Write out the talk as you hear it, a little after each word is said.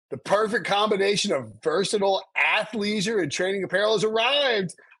The perfect combination of versatile athleisure and training apparel has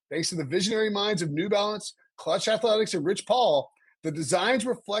arrived. Thanks to the visionary minds of New Balance, Clutch Athletics, and Rich Paul, the designs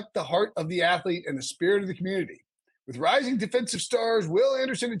reflect the heart of the athlete and the spirit of the community. With rising defensive stars Will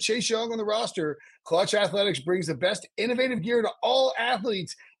Anderson and Chase Young on the roster, Clutch Athletics brings the best innovative gear to all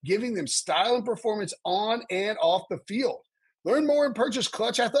athletes, giving them style and performance on and off the field. Learn more and purchase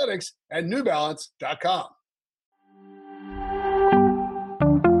Clutch Athletics at newbalance.com.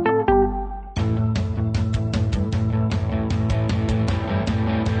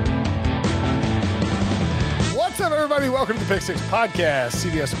 What's up, everybody? Welcome to the Pick Six Podcast,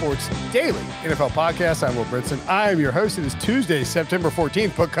 CBS Sports Daily NFL Podcast. I'm Will Brinson. I am your host. It is Tuesday, September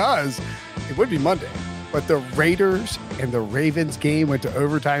 14th, because it would be Monday, but the Raiders and the Ravens game went to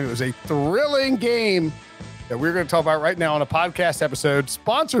overtime. It was a thrilling game that we're going to talk about right now on a podcast episode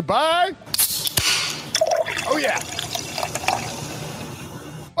sponsored by,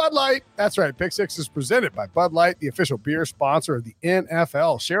 Bud Light. That's right. Pick Six is presented by Bud Light, the official beer sponsor of the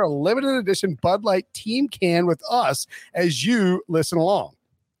NFL. Share a limited edition Bud Light team can with us as you listen along.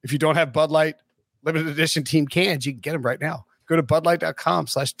 If you don't have Bud Light limited edition team cans, you can get them right now. Go to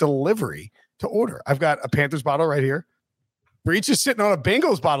budlight.com/delivery to order. I've got a Panthers bottle right here. Breach is sitting on a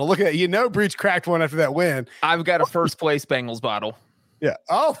Bengals bottle. Look at that. Breach cracked one after that win. I've got a first place Bengals bottle. Yeah.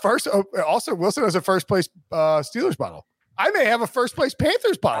 Oh, also Wilson has a first place Steelers bottle. I may have a first place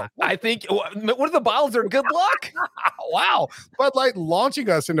Panthers bottle. I think one of the bottles are good luck. Wow. Bud Light launching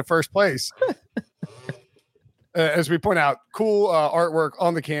us into first place. As we point out, cool artwork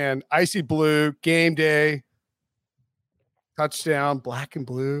on the can. Icy blue, game day, touchdown, black and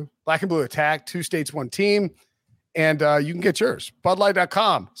blue attack, 2 states, 1 team. And you can get yours.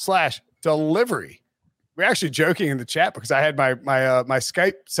 Budlight.com/delivery. We're actually joking in the chat because I had my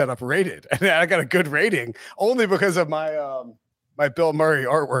Skype setup rated, and I got a good rating only because of my my Bill Murray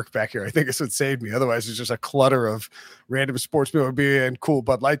artwork back here. I think it's what saved me. Otherwise, it's just a clutter of random sports memorabilia and cool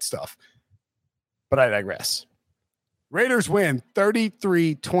Bud Light stuff. But I digress. Raiders win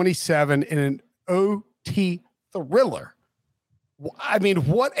 33-27 in an OT thriller. I mean,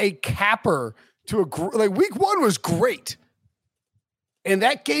 what a capper to week 1 was great. And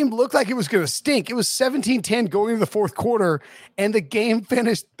that game looked like it was going to stink. It was 17-10 going into the fourth quarter, and the game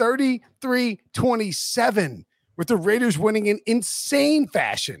finished 33-27 with the Raiders winning in insane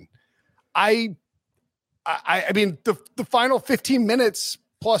fashion. I mean, the final 15 minutes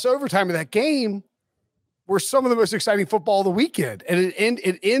plus overtime of that game were some of the most exciting football of the weekend. And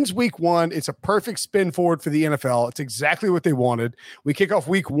it ends week 1. It's a perfect spin forward for the NFL. It's exactly what they wanted. We kick off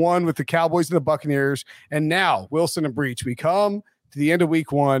week 1 with the Cowboys and the Buccaneers, and now Wilson and Breach, we come to the end of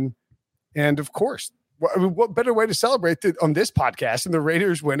week 1. And of course, what better way to celebrate on this podcast than the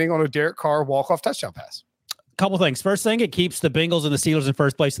Raiders winning on a Derek Carr walk-off touchdown pass? Couple things. First thing, it keeps the Bengals and the Steelers in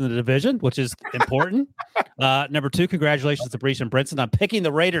first place in the division, which is important. Number 2, congratulations to Breach and Brinson on picking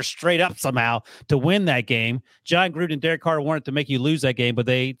the Raiders straight up somehow to win that game. John Gruden and Derek Carr wanted to make you lose that game, but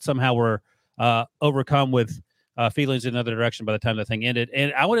they somehow were overcome with feelings in another direction by the time the thing ended.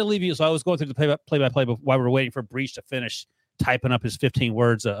 And I want to leave you. So I was going through the play-by-play while we were waiting for Breach to finish typing up his 15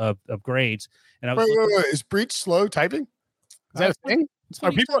 words of grades. And I was wait. Is Breach slow typing? Is that a thing?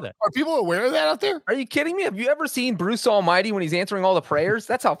 Are people aware of that out there? Are you kidding me? Have you ever seen Bruce Almighty when he's answering all the prayers?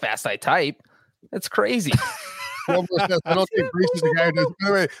 That's how fast I type. That's crazy. I don't think Breach is the guy who does. By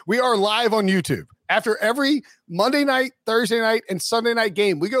the way, we are live on YouTube. After every Monday night, Thursday night, and Sunday night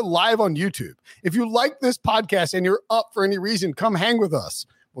game, we go live on YouTube. If you like this podcast and you're up for any reason, come hang with us.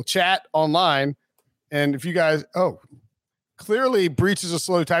 We'll chat online. And if you guys, clearly Breach is a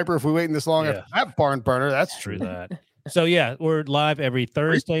slow typer if we wait this long after that barn burner. That's true. That. So yeah, we're live every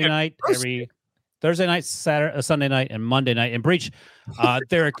Thursday night, Sunday night, and Monday night. And Breach,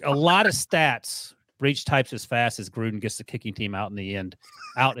 there are a lot of stats. Breach types as fast as Gruden gets the kicking team out in the end,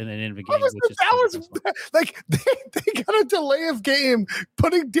 out in an end of a game. Like they got a delay of game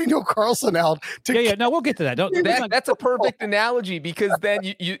putting Daniel Carlson out. No, we'll get to that. That's a perfect analogy, because then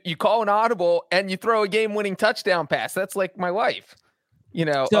you call an audible and you throw a game-winning touchdown pass. That's like my life.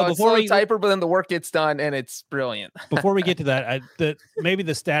 Slow typer, but then the work gets done and it's brilliant. Before we get to that, maybe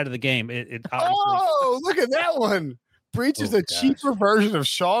the stat of the game. Look at that one. Breach is a cheaper version of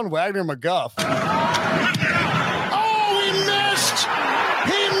Sean Wagner McGuff. He missed.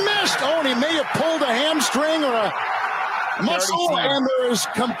 And he may have pulled a hamstring or a muscle, and there is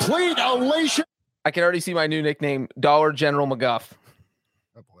complete elation. I can already see my new nickname, Dollar General McGuff.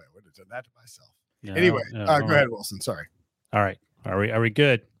 Oh boy, I would have done that to myself. Anyway, go ahead, Wilson. Sorry. All right. Are we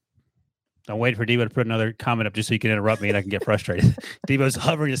good? I'm waiting for Debo to put another comment up just so you can interrupt me and I can get frustrated. Debo's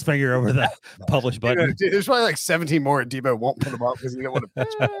hovering his finger over the publish button. There's probably like 17 more, and Debo won't put them up because he don't want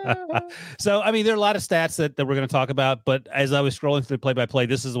to. So, I mean, there are a lot of stats that we're going to talk about, but as I was scrolling through play-by-play,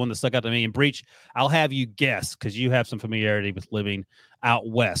 this is the one that stuck out to me. And Breach, I'll have you guess because you have some familiarity with living out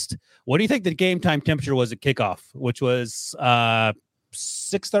west. What do you think the game time temperature was at kickoff, which was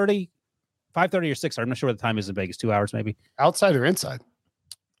 6:30, 5:30 or 6? I'm not sure what the time is in Vegas. 2 hours maybe. Outside or inside?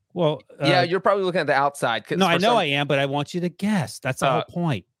 Well, yeah, you're probably looking at the outside. No, I know I am, but I want you to guess. That's the whole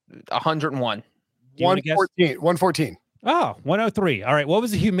point. 101. 114. 114. Oh, 103. All right. What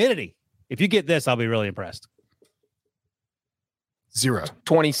was the humidity? If you get this, I'll be really impressed. 0.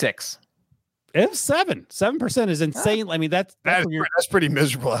 26. It was 7. 7% is insane. I mean, that's pretty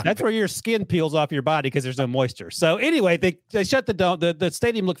miserable. That's where your skin peels off your body because there's no moisture. So anyway, they shut the dome. The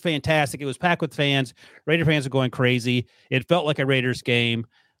stadium looked fantastic. It was packed with fans. Raider fans were going crazy. It felt like a Raiders game.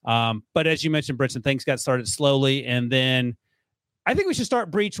 But as you mentioned, Brinson, things got started slowly. And then I think we should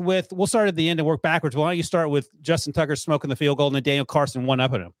start Breach with, we'll start at the end and work backwards. Why don't you start with Justin Tucker smoking the field goal and then Daniel Carson one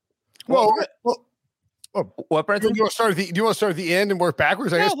up at him? Well, what, Brinson? Do you want to start at the end and work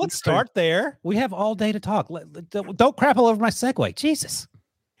backwards? I guess let's start there. We have all day to talk. Don't crap all over my segue. Jesus.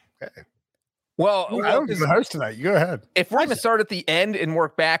 Okay. Well, I don't do the host tonight. You go ahead. If we're going to start at the end and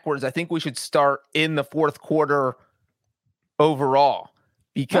work backwards, I think we should start in the fourth quarter overall.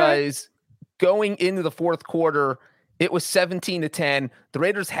 Because going into the fourth quarter, it was 17-10. The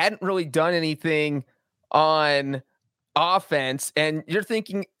Raiders hadn't really done anything on offense. And you're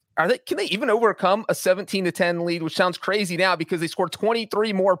thinking, can they even overcome a 17-10 lead, which sounds crazy now because they scored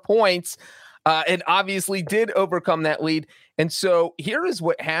 23 more points and obviously did overcome that lead. And so here is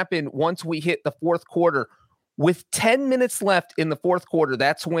what happened once we hit the fourth quarter. With 10 minutes left in the fourth quarter,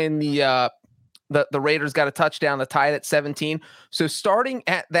 that's when the Raiders got a touchdown to tie it at 17. So starting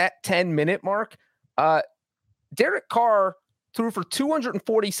at that 10-minute mark, Derek Carr threw for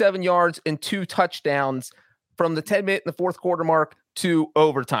 247 yards and 2 touchdowns from the 10-minute in the fourth quarter mark to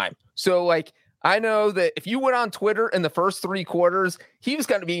overtime. So, I know that if you went on Twitter in the first 3 quarters, he was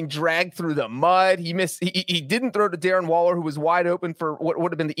kind of being dragged through the mud. He didn't throw to Darren Waller, who was wide open for what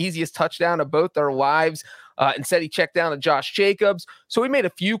would have been the easiest touchdown of both their lives. Instead, he checked down to Josh Jacobs. So he made a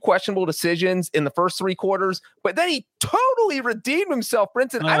few questionable decisions in the first 3 quarters, but then he totally redeemed himself,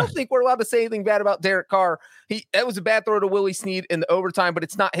 Brinson. I don't think we're allowed to say anything bad about Derek Carr. That was a bad throw to Willie Snead in the overtime, but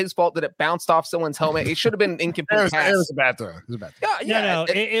it's not his fault that it bounced off someone's helmet. It should have been an incomplete pass. It was a bad throw. Yeah.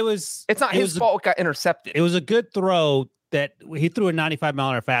 It was. It's not his fault. It got intercepted. It was a good throw that he threw a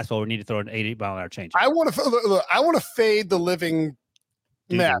 95-mile-an-hour fastball. We need to throw an 80-mile-an-hour change. I want to fade the living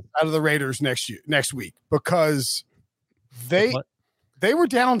mess out of the Raiders next week because they were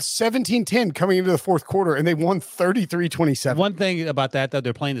down 17-10 coming into the fourth quarter and they won 33-27. One thing about that, though,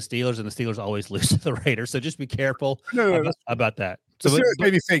 they're playing the Steelers and the Steelers always lose to the Raiders. So just be careful about that. So the Steelers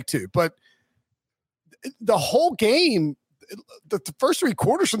may be fake too, but the whole game, the first 3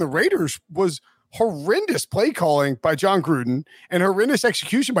 quarters from the Raiders was horrendous play calling by John Gruden and horrendous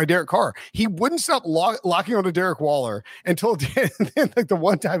execution by Derek Carr. He wouldn't stop locking onto Derek Waller until the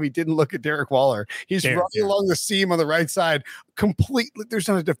one time he didn't look at Derek Waller. He's running along the seam on the right side. Completely, there's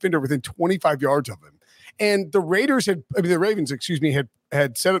not a defender within 25 yards of him. And the Ravens,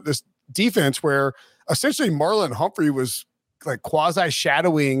 had set up this defense where essentially Marlon Humphrey was like quasi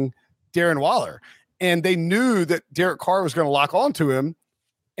shadowing Darren Waller. And they knew that Derek Carr was going to lock onto him.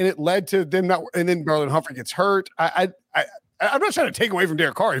 And it led to them not, and then Marlon Humphrey gets hurt. I'm not trying to take away from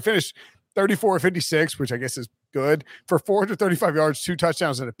Derek Carr. He finished 34-56, which I guess is good, for 435 yards, 2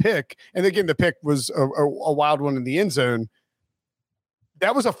 touchdowns and a pick. And again, the pick was a wild one in the end zone.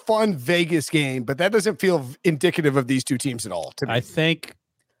 That was a fun Vegas game, but that doesn't feel indicative of these two teams at all. I think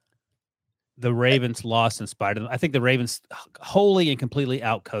the Ravens lost in spite of them. I think the Ravens wholly and completely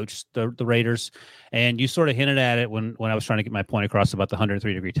outcoached the Raiders. And you sort of hinted at it when I was trying to get my point across about the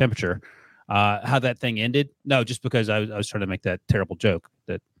 103-degree temperature, how that thing ended. No, just because I was trying to make that terrible joke.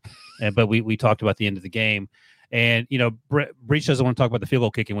 But we talked about the end of the game. And, Breach doesn't want to talk about the field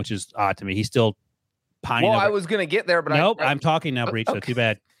goal kicking, which is odd to me. He's still pining. Well, I was going to get there, but nope, I'm talking now, Breach. Okay. So too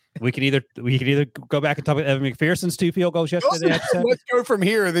bad. We can either go back and talk about Evan McPherson's 2 field goals yesterday. Let's go from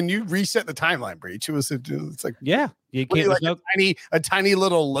here. Then you reset the timeline, Breach. It's like, yeah, you can't a tiny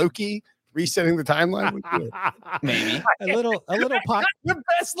little Loki resetting the timeline. Maybe a little pocket. The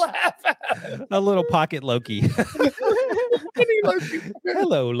best laugh. A little pocket Loki.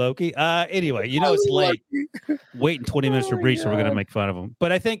 Hello, Loki. Anyway, it's late. Waiting 20 minutes for Breach, so we're gonna make fun of him.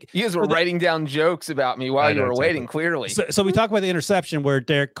 But I think you guys were writing down jokes about me while you were waiting. Clearly, so we talk about the interception where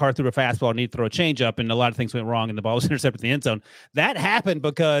Derek Carr threw a fastball, needed to throw a change up, and a lot of things went wrong, and the ball was intercepted in the end zone. That happened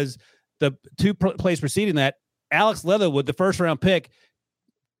because the two plays preceding that, Alex Leatherwood, the first round pick,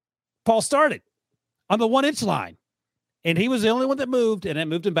 false started on the 1-inch line. And he was the only one that moved, and it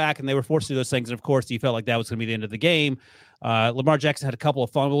moved him back, and they were forced to do those things. And, of course, you felt like that was going to be the end of the game. Lamar Jackson had a couple of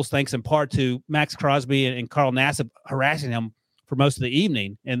fumbles, thanks in part to Max Crosby and Carl Nassib harassing him for most of the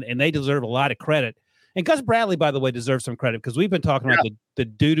evening, and they deserve a lot of credit. And Gus Bradley, by the way, deserves some credit because we've been talking about the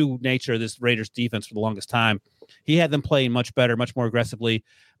doo-doo nature of this Raiders defense for the longest time. He had them playing much better, much more aggressively.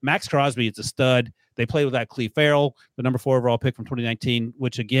 Max Crosby is a stud. They played without Cleve Farrell, the number 4 overall pick from 2019,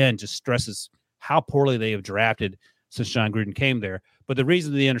 which, again, just stresses how poorly they have drafted since John Gruden came there. But the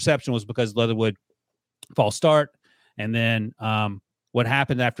reason the interception was because Leatherwood false start. And then what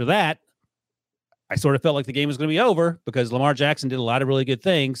happened after that, I sort of felt like the game was going to be over because Lamar Jackson did a lot of really good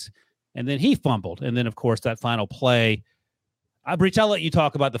things. And then he fumbled. And then, of course, that final play. Breach, I'll let you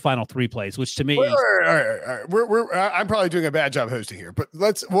talk about the final 3 plays, which to me is... All right. I'm probably doing a bad job hosting here, but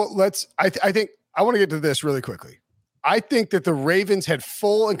I think I want to get to this really quickly. I think that the Ravens had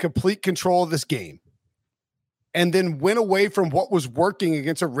full and complete control of this game and then went away from what was working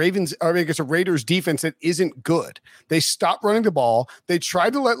against a Raiders defense that isn't good. They stopped running the ball. They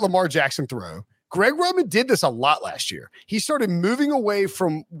tried to let Lamar Jackson throw. Greg Roman did this a lot last year. He started moving away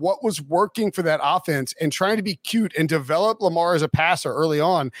from what was working for that offense and trying to be cute and develop Lamar as a passer early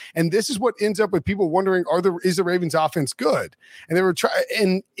on. And this is what ends up with people wondering, is the Ravens offense good? And they were trying,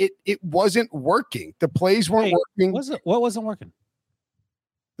 and it wasn't working. The plays weren't working. What wasn't working?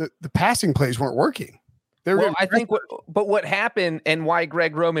 The passing plays weren't working. I think what happened and why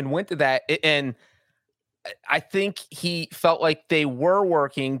Greg Roman went to that, and I think he felt like they were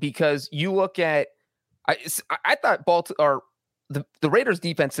working because you look at, I thought the Raiders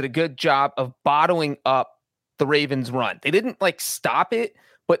defense did a good job of bottling up the Ravens run. They didn't stop it,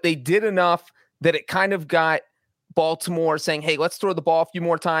 but they did enough that it kind of got Baltimore saying, hey, let's throw the ball a few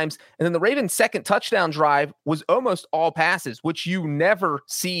more times. And then the Ravens' second touchdown drive was almost all passes, which you never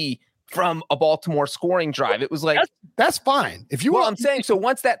see from a Baltimore scoring drive. It was like, that's fine. I'm saying, so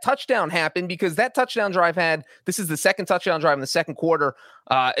once that touchdown happened, because that touchdown drive this is the second touchdown drive in the second quarter.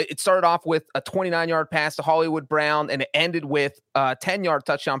 It started off with a 29-yard pass to Hollywood Brown, and it ended with a 10-yard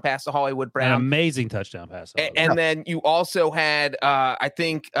touchdown pass to Hollywood Brown. An amazing touchdown pass. And then you also had, I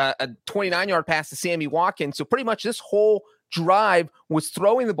think, a 29-yard pass to Sammy Watkins. So pretty much this whole drive was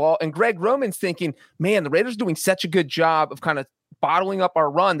throwing the ball, and Greg Roman's thinking, man, the Raiders doing such a good job of kind of bottling up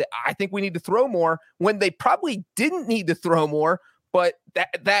our run that I think we need to throw more, when they probably didn't need to throw more. But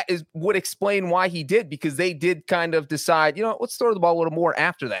that would explain why he did, because they did kind of decide, let's throw the ball a little more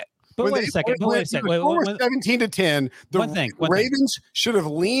after that. But wait a second. 17-10. The Ravens should have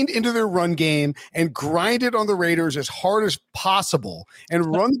leaned into their run game and grinded on the Raiders as hard as possible and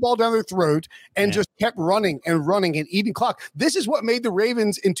run the ball down their throat and just kept running and eating clock. This is what made the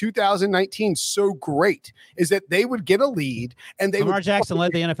Ravens in 2019 so great, is that they would get a lead and Lamar Jackson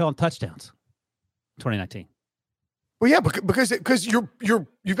led the NFL in touchdowns. 2019. Well, yeah, because you've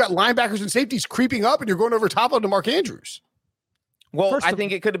got linebackers and safeties creeping up and you're going over top of Mark Andrews. Well, I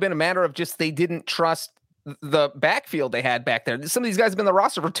think it could have been a matter of just they didn't trust the backfield they had back there. Some of these guys have been on the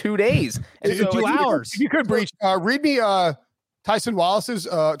roster for 2 days. And so 2 hours. If you could, Breach, read me Tyson Williams'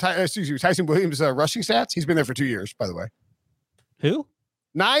 rushing stats. He's been there for 2 years, by the way. Who?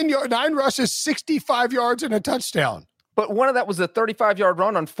 9 rushes, 65 yards, and a touchdown. But one of that was a 35-yard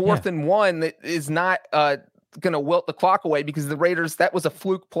run on 4th and 1 that is not going to wilt the clock away, because the Raiders, that was a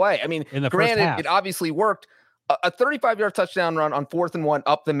fluke play. I mean, granted, it obviously worked. A 35-yard touchdown run on 4th and 1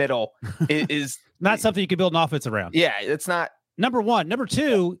 up the middle is not something you can build an offense around. Yeah, it's not. Number one. Number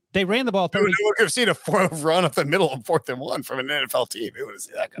two, they ran the ball 30. We could have seen a run up the middle of 4th and 1 from an NFL team.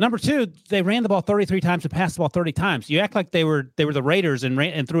 Number two, they ran the ball 33 times and passed the ball 30 times. You act like they were the Raiders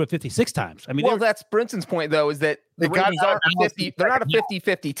and threw it 56 times. I mean, that's Brinson's point, though, is that the Ravens aren't 50. They're not a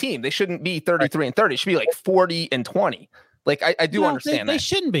 50-50 team. They shouldn't be 33 and 30. It should be like 40 and 20. Like, I do understand that. They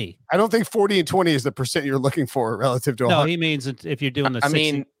shouldn't be. I don't think 40 and 20 is the percent you're looking for relative to 100. No, he means if you're doing the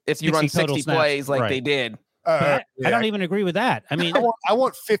 60, if you run 60 plays like they did. I don't even agree with that. I mean, I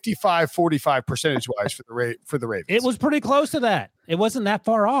want 55-45 percentage-wise for the Ravens. It was pretty close to that. It wasn't that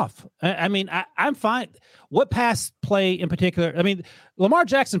far off. I mean, I'm fine. What pass play in particular? I mean, Lamar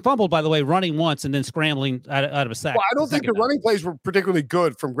Jackson fumbled, by the way, running once and then scrambling out of a sack. Well, I don't think the running plays were particularly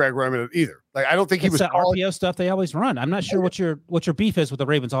good from Greg Roman either. Like, I don't think he was the RPO stuff they always run. I'm not sure what your beef is with the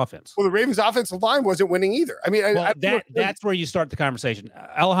Ravens offense. Well, the Ravens offensive line wasn't winning either. I mean, that's where you start the conversation.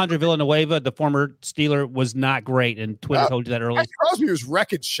 Alejandro Villanueva, the former Steeler, was not great, and Twitter told you that earlier. Crosby was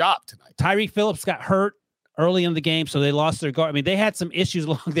wreckage shop tonight. Tyreek Phillips got hurt. early in the game, so they lost their guard. I mean, they had some issues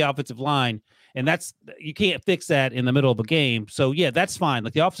along the offensive line, and you can't fix that in the middle of a game. So yeah, that's fine.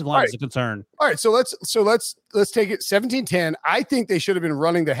 Like the offensive line is a concern. All right, so let's take it 17-10. I think they should have been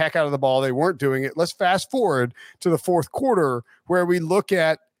running the heck out of the ball. They weren't doing it. Let's fast forward to the fourth quarter where we look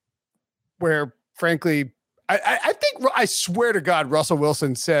at where, frankly, I swear to God, Russell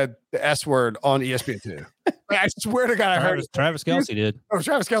Wilson said the S word on ESPN2. I swear to God, I heard Travis Kelce did. Oh,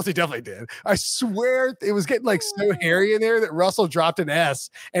 Travis Kelce definitely did. I swear it was getting like so hairy in there that Russell dropped an S,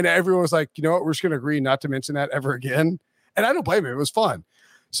 and everyone was like, you know what, we're just going to agree not to mention that ever again. And I don't blame him. It was fun.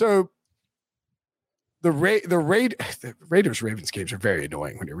 So the Raiders Ravens games are very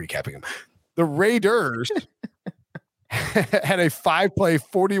annoying when you're recapping them. The Raiders had a 5-play,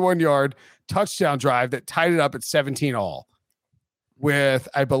 41-yard touchdown drive that tied it up at 17-all with,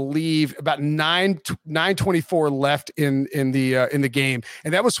 I believe, about 9:24 left in the game.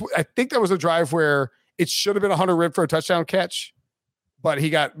 And I think that was a drive where it should have been a Hunter Renfrow touchdown catch, but he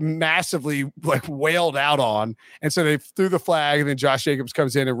got massively like wailed out on. And so they threw the flag, and then Josh Jacobs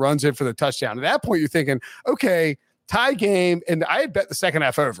comes in and runs in for the touchdown. At that point, you're thinking, okay, tie game. And I had bet the second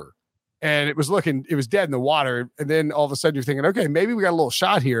half over, and it was dead in the water. And then all of a sudden you're thinking, okay, maybe we got a little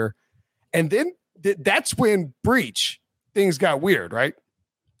shot here. And then that's when things got weird, right?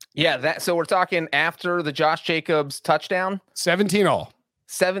 Yeah. So we're talking after the Josh Jacobs touchdown, 17-all.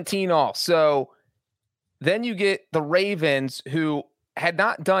 So then you get the Ravens, who had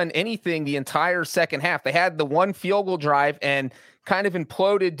not done anything the entire second half. They had the one field goal drive and kind of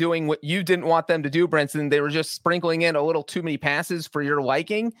imploded doing what you didn't want them to do, Brinson. They were just sprinkling in a little too many passes for your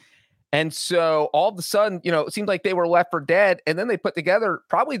liking. And so all of a sudden, it seemed like they were left for dead. And then they put together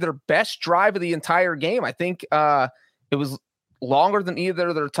probably their best drive of the entire game. I think it was longer than either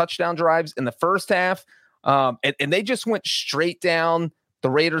of their touchdown drives in the first half. And they just went straight down the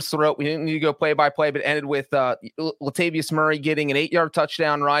Raiders' throat. We didn't need to go play by play, but it ended with Latavius Murray getting an 8-yard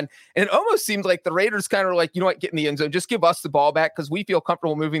touchdown run. And it almost seemed like the Raiders kind of were like, you know what, get in the end zone. Just give us the ball back because we feel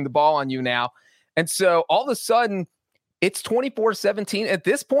comfortable moving the ball on you now. And so all of a sudden, it's 24-17. At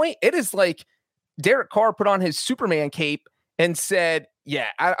this point, it is like Derek Carr put on his Superman cape and said, yeah,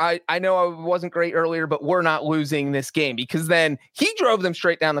 I know I wasn't great earlier, but we're not losing this game, because then he drove them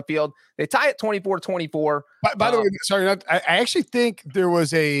straight down the field. They tie it 24-24. By the way, sorry, I actually think there was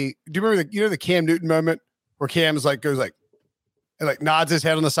do you remember the Cam Newton moment where Cam's goes and nods his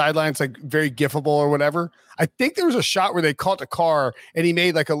head on the sideline? It's like very gifable or whatever. I think there was a shot where they caught the car and he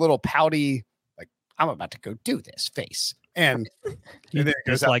made like a little pouty, I'm about to go do this face. And then it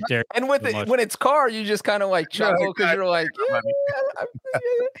goes like there. And with it, when it's Carr, you just kind of chuckle because you're like,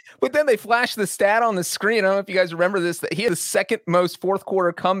 But then they flash the stat on the screen. I don't know if you guys remember this, that he had the second most fourth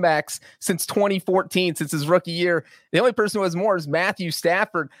quarter comebacks since 2014, since his rookie year. The only person who has more is Matthew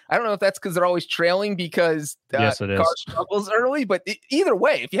Stafford. I don't know if that's because they're always trailing because yes, it Carr is. struggles early, but either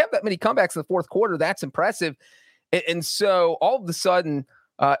way, if you have that many comebacks in the fourth quarter, that's impressive. And so all of a sudden,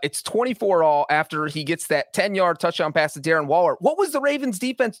 it's 24-all after he gets that 10-yard touchdown pass to Darren Waller. What was the Ravens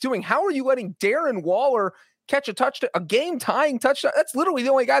defense doing? How are you letting Darren Waller catch a game-tying touchdown? That's literally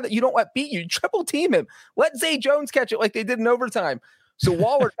the only guy that you don't let beat you. Triple team him. Let Zay Jones catch it like they did in overtime. So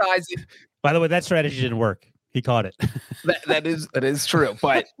Waller ties it. By the way, that strategy didn't work. He caught it. That is true.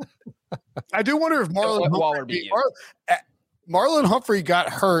 But I do wonder if Marlon Humphrey got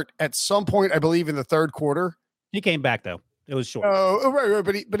hurt at some point, I believe, in the third quarter. He came back, though. It was short. Oh,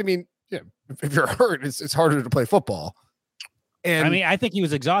 right. But I mean, if you're hurt, it's harder to play football. And I mean, I think he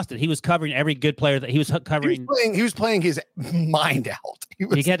was exhausted. He was covering every good player that he was covering. He was playing his mind out.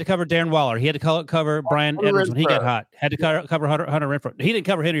 He had to cover Darren Waller. He had to cover Brian Edwards when he got hot. Had to cover Hunter Renfrow. He didn't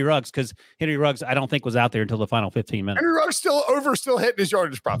cover Henry Ruggs because Henry Ruggs, I don't think, was out there until the final 15 minutes. Henry Ruggs still hitting his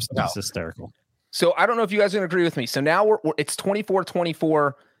yardage props. That's hysterical. So I don't know if you guys are going to agree with me. So now it's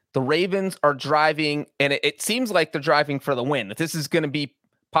 24-24. The Ravens are driving, and it seems like they're driving for the win. That this is going to be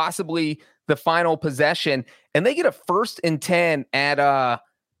possibly the final possession, and they get a 1st and 10 at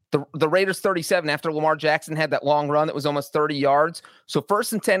the Raiders 37 after Lamar Jackson had that long run that was almost 30 yards. So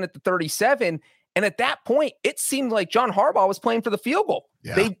 1st and 10 at the 37, and at that point, it seemed like John Harbaugh was playing for the field goal.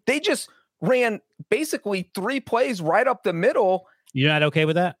 Yeah. They just ran basically 3 plays right up the middle. You're not okay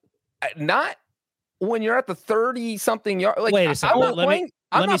with that? Not when you're at the 30-something yard. Wait a second.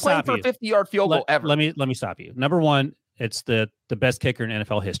 I'm not playing for a 50-yard field goal ever. Let me stop you. Number one, it's the best kicker in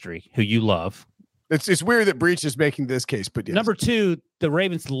NFL history, who you love. It's weird that Breach is making this case, but yes. Number two, the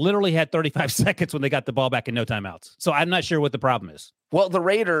Ravens literally had 35 seconds when they got the ball back and no timeouts. So I'm not sure what the problem is. Well, the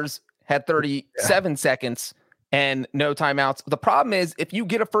Raiders had 37 seconds and no timeouts. The problem is if you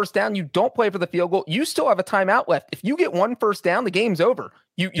get a first down, you don't play for the field goal. You still have a timeout left. If you get one first down, the game's over.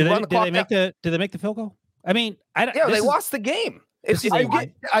 You run the clock. Did they make the field goal? I mean, they lost the game.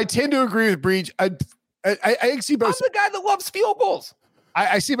 I tend to agree with Breach. I see both. I'm the guy that loves field goals.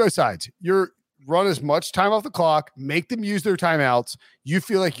 I see both sides. You're run as much time off the clock, make them use their timeouts. You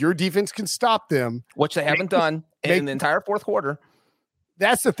feel like your defense can stop them, which they haven't done in the entire fourth quarter.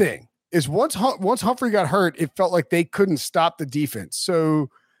 That's the thing. Is once Humphrey got hurt, it felt like they couldn't stop the defense. So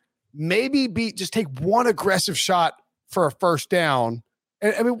maybe just take one aggressive shot for a first down.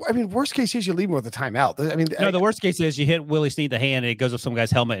 And I mean, worst case is you leave him with a timeout. I mean, the worst case is you hit Willie Snead the hand and it goes up some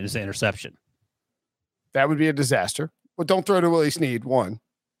guy's helmet and it's an interception. That would be a disaster. Well, don't throw to Willie Snead. One.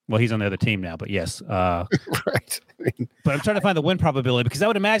 Well, he's on the other team now, but yes. Right. But I'm trying to find the win probability because I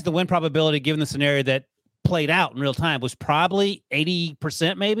would imagine the win probability, given the scenario that played out in real time, was probably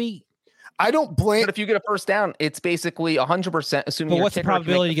 80%, maybe. I don't blame. But if you get a first down, it's basically 100%. Assuming. But what's the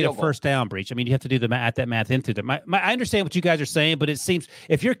probability you get a first down, Breach? I mean, you have to do the math into them. I understand what you guys are saying, but it seems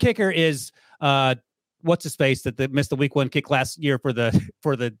if your kicker is what's his face that missed the week 1 kick last year for the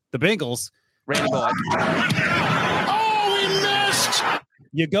Bengals, Randy Bullock. Oh, he missed.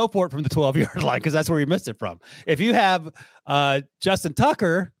 You go for it from the 12-yard line because that's where you missed it from. If you have Justin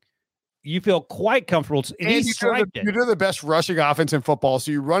Tucker, you feel quite comfortable. And you're the best rushing offense in football.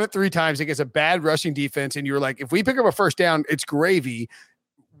 So you run it 3 times against a bad rushing defense. And you're like, if we pick up a first down, it's gravy.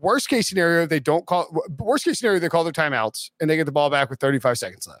 Worst case scenario, they call their timeouts and they get the ball back with 35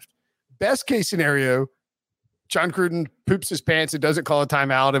 seconds left. Best case scenario, John Gruden poops his pants and doesn't call a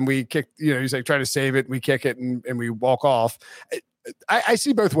timeout. And we kick, he's like trying to save it. And we kick it and we walk off. I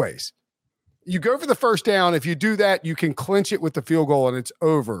see both ways. You go for the first down. If you do that, you can clinch it with the field goal and it's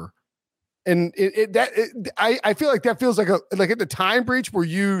over. And I feel like that feels like at the time, Breach, were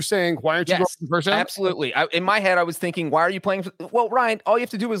you saying, why aren't you going for the first down? Absolutely. In my head, I was thinking, why are you playing? Well, Ryan, all you have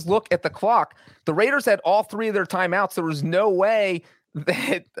to do is look at the clock. The Raiders had all 3 of their timeouts. There was no way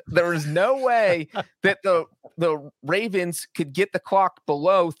that the Ravens could get the clock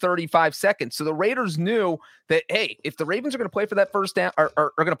below 35 seconds. So the Raiders knew that, hey, if the Ravens are going to play for that first down or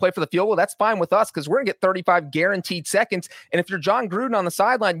are going to play for the field goal, that's fine with us because we're going to get 35 guaranteed seconds. And if you're John Gruden on the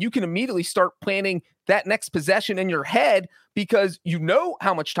sideline, you can immediately start planning that next possession in your head because you know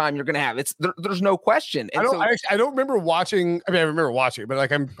how much time you're going to have. There's no question. And I don't remember watching. I mean, I remember watching, but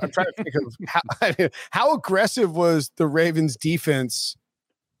like I'm trying to think of how aggressive was the Ravens defense.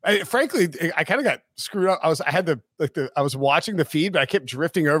 Frankly, I kind of got screwed up. I was watching the feed, but I kept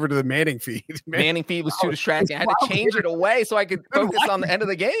drifting over to the Manning feed. Manning feed was too distracting. I had to change it away so I could focus on the end of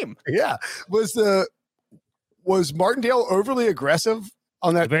the game. Yeah. Was Martindale overly aggressive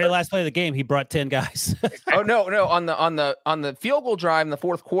on that? The very last play of the game, he brought 10 guys. Oh no. On the field goal drive in the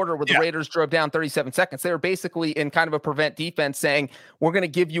fourth quarter where the Raiders drove down 37 seconds, they were basically in kind of a prevent defense saying, we're going to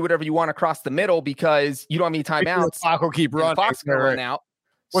give you whatever you want across the middle because you don't have any timeouts. The clock will keep running. The clock's going to run out.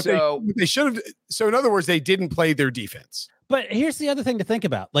 They should have. So in other words, they didn't play their defense. But here's the other thing to think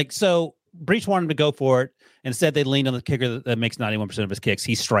about. So Breach wanted him to go for it. Instead, they leaned on the kicker that makes 91% of his kicks.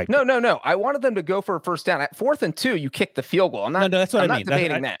 He striked. No. I wanted them to go for a first down. At 4th and 2, you kick the field goal. That's what I mean. I'm not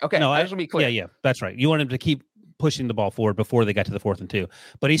debating that. Okay, I just want to be clear. Yeah, that's right. You want him to keep pushing the ball forward before they got to the 4th and 2.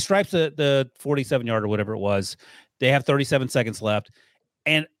 But he stripes the 47-yard or whatever it was. They have 37 seconds left.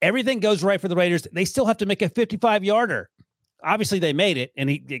 And everything goes right for the Raiders. They still have to make a 55-yarder. Obviously, they made it,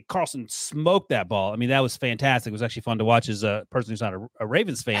 and Carlson smoked that ball. I mean, that was fantastic. It was actually fun to watch as a person who's not a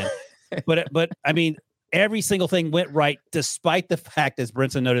Ravens fan. but I mean, every single thing went right, despite the fact, as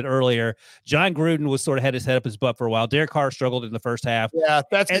Brinson noted earlier, John Gruden was sort of had his head up his butt for a while. Derek Carr struggled in the first half. Yeah,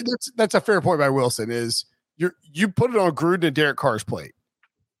 that's a fair point by Wilson. Is you put it on Gruden and Derek Carr's plate,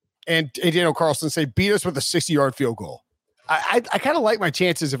 and Daniel Carlson say beat us with a 60-yard field goal. I kind of like my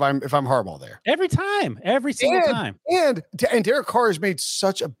chances if I'm Harbaugh there every single time. And Derek Carr has made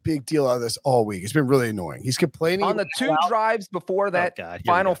such a big deal out of this all week. It's been really annoying. He's complaining on the 2 drives before that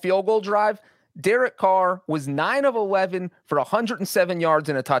final field goal drive. Derek Carr was 9 of 11 for 107 yards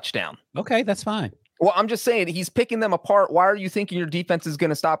and a touchdown. Okay, that's fine. Well, I'm just saying he's picking them apart. Why are you thinking your defense is going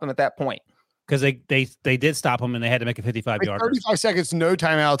to stop him at that point? Because they did stop him and they had to make a 55-yard. 35 seconons, no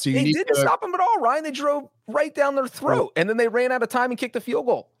timeouts. So they didn't stop him at all, Ryan. They drove right down their throat, and then they ran out of time and kicked the field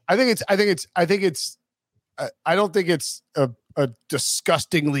goal. I don't think it's a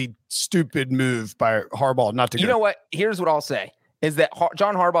disgustingly stupid move by Harbaugh not to. You know what? Here's what I'll say: is that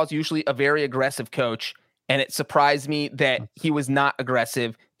John Harbaugh is usually a very aggressive coach, and it surprised me that he was not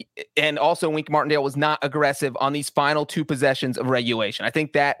aggressive. And also Wink Martindale was not aggressive on these final 2 possessions of regulation. I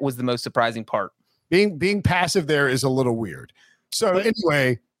think that was the most surprising part. Being passive there is a little weird. So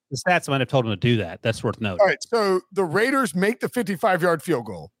anyway, the stats might have told him to do that. That's worth noting. All right. So the Raiders make the 55-yard field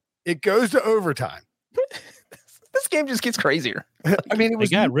goal. It goes to overtime. This game just gets crazier. I mean, it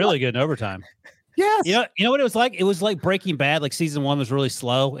got really good in overtime. Yes. You know what it was like? It was like Breaking Bad. Like season 1 was really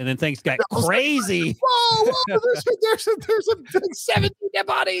slow, and then things got crazy. Whoa, there's 17 dead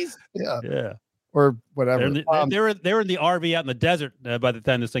bodies. Yeah. Or whatever. They were in the RV out in the desert by the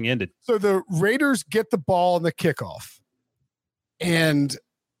time this thing ended. So the Raiders get the ball on the kickoff, and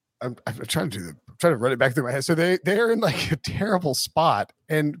I'm trying to run it back through my head. So they're in like a terrible spot,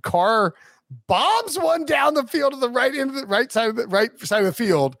 and Carr bombs one down the field to the right side of the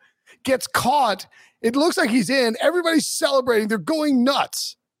field, gets caught. It looks like he's in. Everybody's celebrating. They're going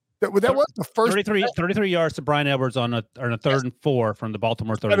nuts. That was the first 33 yards to Brian Edwards on a 3rd and 4 from the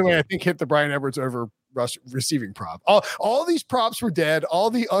Baltimore 30. By the way, I think hit the Brian Edwards over receiving prop. All these props were dead.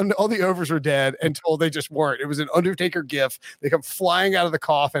 All the overs were dead until they just weren't. It was an Undertaker gif. They come flying out of the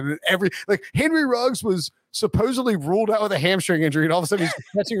coffin, and Henry Ruggs was supposedly ruled out with a hamstring injury, and all of a sudden he's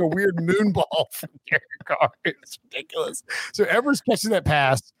catching a weird moon ball from Derek Carr. It's ridiculous. So Edwards catching that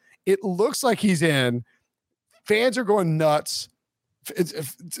pass. It looks like he's in. Fans are going nuts.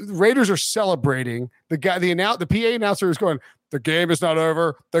 The Raiders are celebrating. The PA announcer is going, the game is not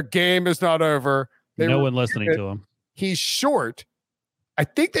over. The game is not over. No one listening to him. He's short. I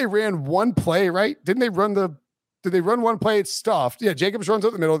think they ran one play, right? Did they run one play? It's stuffed. Yeah, Jacobs runs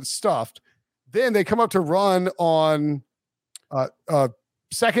up the middle. It's stuffed. Then they come up to run on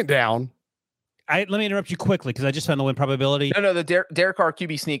second down. Let me interrupt you quickly because I just found the win probability. No, the Derek Carr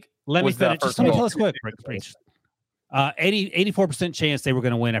QB sneak. Let me finish. Just let me tell us quick. 84% chance they were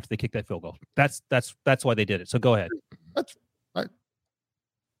going to win after they kicked that field goal. That's why they did it. So go ahead. That's right.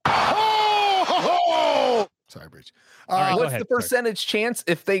 Sorry, Breach. Right, what's the percentage chance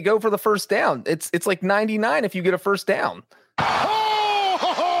if they go for the first down? It's like 99 if you get a first down.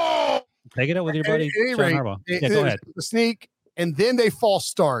 Take it up with your buddy. Rate, go ahead. The sneak, and then they false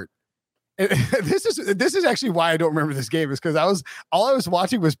start. And this is actually why I don't remember this game, is because all I was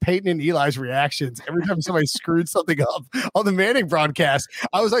watching was Peyton and Eli's reactions every time somebody screwed something up on the Manning broadcast.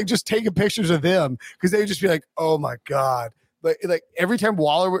 I was like just taking pictures of them because they would just be like, "Oh my god!" Like every time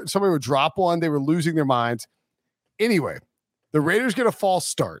somebody would drop one, they were losing their minds. Anyway, the Raiders get a false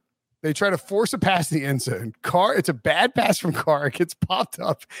start. They try to force a pass in the end zone. Carr, it's a bad pass from Carr. It gets popped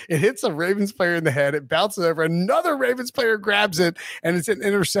up. It hits a Ravens player in the head. It bounces over. Another Ravens player grabs it, and it's an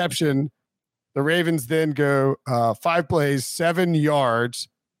interception. The Ravens then go 5 plays, 7 yards.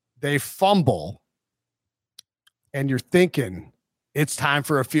 They fumble, and you're thinking it's time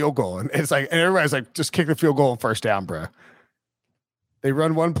for a field goal. And it's like, and everybody's like, just kick the field goal and first down, bro. They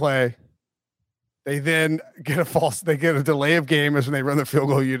run one play. They then get a delay of game as when they run the field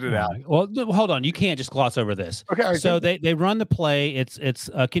goal unit out. Well, hold on. You can't just gloss over this. Okay. So they run the play. It's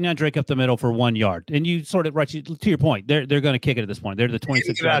Kenyon Drake up the middle for 1 yard. And you sort of, right to your point, they're going to kick it at this point. They're the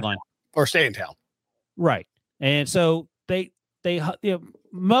 26-yard line. Or stay in town. Right. And so they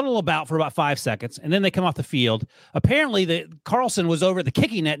muddle about for about 5 seconds, and then they come off the field. Apparently, Carlson was over at the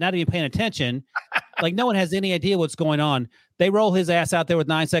kicking net, not even paying attention. Like no one has any idea what's going on. They roll his ass out there with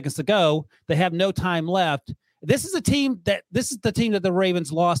 9 seconds to go. They have no time left. This is the team that the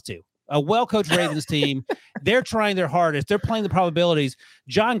Ravens lost to. A well-coached Ravens team. They're trying their hardest. They're playing the probabilities.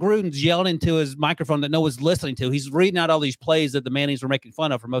 John Gruden's yelling into his microphone that no one's listening to. He's reading out all these plays that the Mannings were making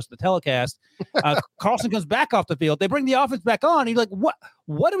fun of for most of the telecast. Carlson comes back off the field. They bring the offense back on. He's like,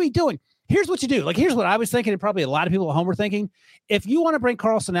 what are we doing? Here's what you do. Like, here's what I was thinking, and probably a lot of people at home were thinking. If you want to bring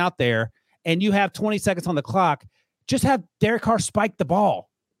Carlson out there and you have 20 seconds on the clock, just have Derek Carr spike the ball.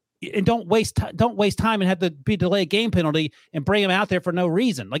 And don't waste time and have to be delayed game penalty and bring him out there for no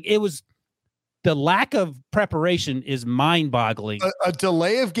reason. Like it was, the lack of preparation is mind-boggling. A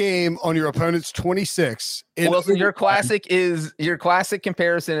delay of game on your opponent's 26. Wilson, your classic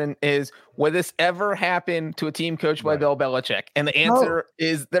comparison is, will this ever happen to a team coached by Bill Belichick? And the answer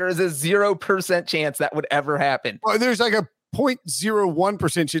is there is a 0% chance that would ever happen. Well, there's like a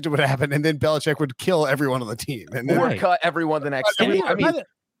 0.01% chance it would happen, and then Belichick would kill everyone on the team, and then or cut everyone the next day. I mean.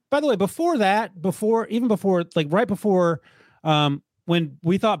 By the way, right before when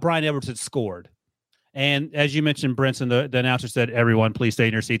we thought Brian Edwards had scored, and as you mentioned, Brinson, the announcer said, "Everyone, please stay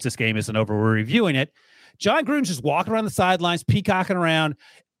in your seats. This game isn't over. We're reviewing it." John Gruden's just walking around the sidelines, peacocking around.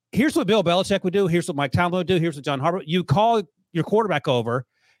 Here's what Bill Belichick would do. Here's what Mike Tomlin would do. Here's what John Harbaugh. You call your quarterback over.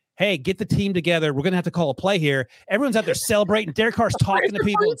 Hey, get the team together. We're going to have to call a play here. Everyone's out there celebrating. Derek Carr's talking to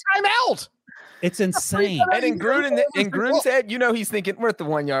people. Timeout. It's insane. And in Gruden's head, he's thinking, we're at the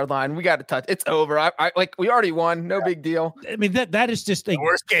 1 yard line. We got to touch. It's over. I we already won. No big deal. I mean, that is just a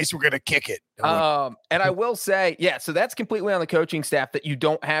worst case. We're going to kick it. And I will say, so that's completely on the coaching staff that you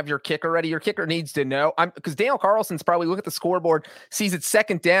don't have your kicker ready. Your kicker needs to know. Because Daniel Carlson's probably look at the scoreboard, sees it's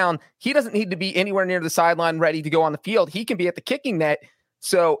second down. He doesn't need to be anywhere near the sideline ready to go on the field. He can be at the kicking net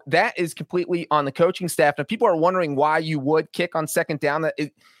So that is completely on the coaching staff. Now, people are wondering why you would kick on second down.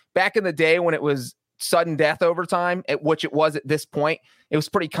 Back in the day when it was sudden death overtime, at which it was at this point, it was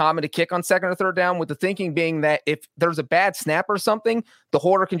pretty common to kick on second or third down, with the thinking being that if there's a bad snap or something, the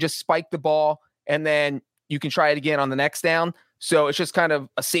holder can just spike the ball and then you can try it again on the next down. So it's just kind of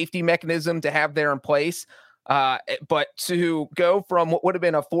a safety mechanism to have there in place. But to go from what would have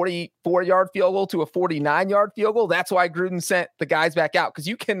been a 44-yard field goal to a 49-yard field goal, that's why Gruden sent the guys back out, because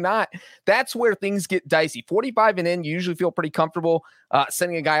you cannot. That's where things get dicey. 45 and in, you usually feel pretty comfortable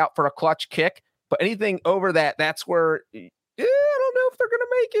sending a guy out for a clutch kick. But anything over that, that's where I don't know if they're going to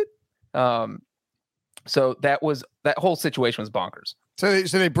make it. So that whole situation was bonkers. So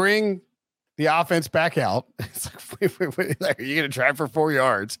they bring the offense back out. It's like, are you going to try for 4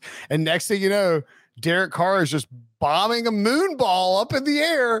 yards? And next thing you know, Derek Carr is just bombing a moon ball up in the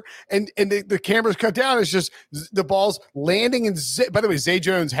air, and the cameras cut down. It's just the ball's landing. And by the way, Zay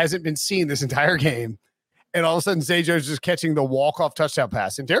Jones hasn't been seen this entire game. And all of a sudden, Zay Jones is just catching the walk-off touchdown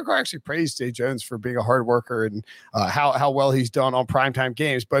pass. And Derek Carr actually praised Zay Jones for being a hard worker and how well he's done on primetime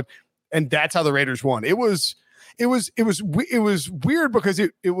games. And that's how the Raiders won. It was weird because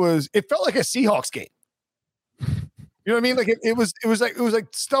it felt like a Seahawks game. You know what I mean? Like it was like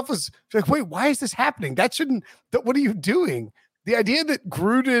stuff was like, wait, why is this happening? What are you doing? The idea that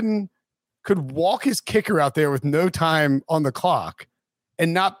Gruden could walk his kicker out there with no time on the clock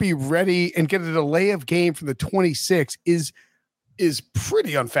and not be ready and get a delay of game from the 26 is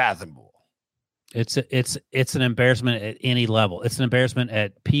pretty unfathomable. It's an embarrassment at any level. It's an embarrassment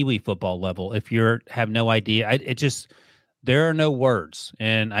at Pee Wee football level. If you have no idea, there are no words.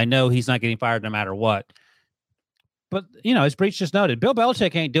 And I know he's not getting fired no matter what. But, as Breach just noted, Bill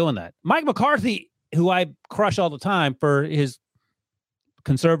Belichick ain't doing that. Mike McCarthy, who I crush all the time for his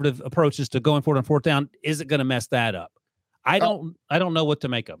conservative approaches to going forward on fourth down, isn't going to mess that up. I don't know what to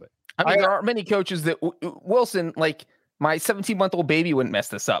make of it. I mean, there are many coaches that Wilson, like my 17-month-old baby, wouldn't mess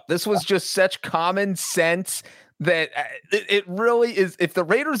this up. This was just such common sense that it really is. If the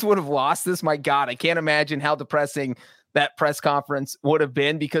Raiders would have lost this, my God, I can't imagine how depressing that press conference would have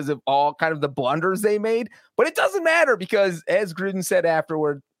been because of all kind of the blunders they made. But it doesn't matter because, as Gruden said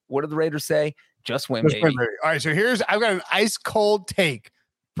afterward, what did the Raiders say? Just win, baby. All right, so I've got an ice cold take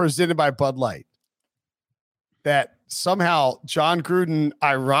presented by Bud Light that somehow John Gruden,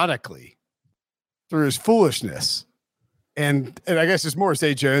 ironically, through his foolishness, and I guess it's more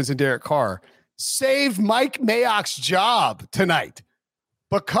Zay Jones and Derek Carr, saved Mike Mayock's job tonight,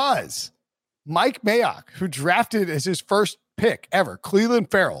 because Mike Mayock, who drafted as his first pick ever, Cleveland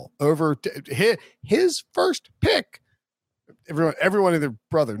Farrell, over his first pick. Everyone and their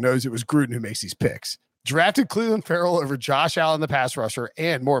brother knows it was Gruden who makes these picks. Drafted Cleveland Farrell over Josh Allen, the pass rusher,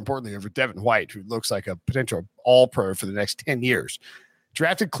 and more importantly, over Devin White, who looks like a potential all-pro for the next 10 years.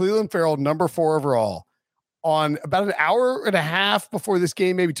 Drafted Cleveland Farrell, number 4 overall. On about an hour and a half before this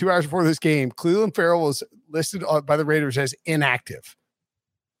game, maybe 2 hours before this game, Cleveland Farrell was listed by the Raiders as inactive.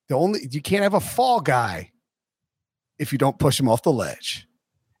 You can't have a fall guy if you don't push him off the ledge.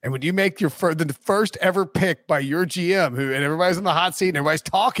 And when you make the first ever pick by your GM, and everybody's in the hot seat and everybody's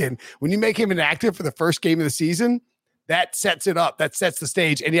talking, when you make him inactive for the first game of the season, that sets it up. That sets the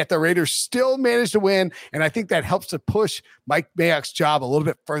stage. And yet the Raiders still managed to win. And I think that helps to push Mike Mayock's job a little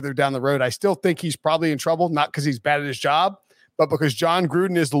bit further down the road. I still think he's probably in trouble, not because he's bad at his job, but because John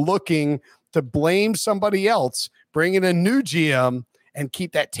Gruden is looking to blame somebody else, bring in a new GM, and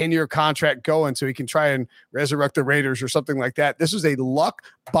keep that 10-year contract going so he can try and resurrect the Raiders or something like that. This was a luck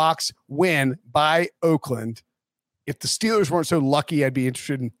box win by Oakland. If the Steelers weren't so lucky, I'd be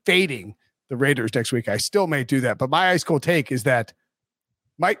interested in fading the Raiders next week. I still may do that. But my ice cold take is that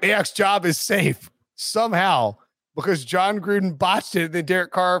Mike Mayock's job is safe somehow because John Gruden botched it. And then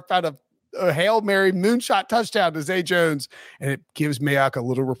Derek Carr found a Hail Mary moonshot touchdown to Zay Jones, and it gives Mayock a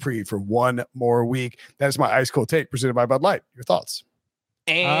little reprieve for one more week. That is my ice cold take presented by Bud Light. Your thoughts?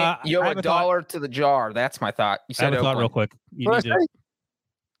 And you owe $1 to the jar. That's my thought. You said Oakland. Real quick. You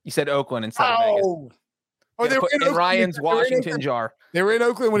said Oakland instead of Vegas. Oh, they were in Ryan's Washington jar. They were in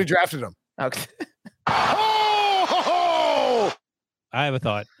Oakland when he drafted them. Okay. I have a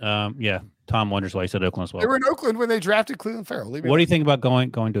thought. Yeah, Tom wonders why he said Oakland as well. They were in Oakland when they drafted Cleveland Farrell. What do you think about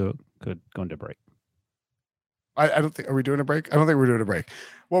going to break? I don't think. Are we doing a break? I don't think we're doing a break.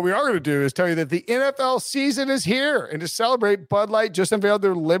 What we are going to do is tell you that the NFL season is here, and to celebrate, Bud Light just unveiled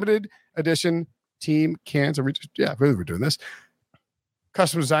their limited edition team cans. We're doing this.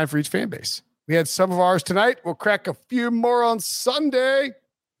 Custom design for each fan base. We had some of ours tonight. We'll crack a few more on Sunday.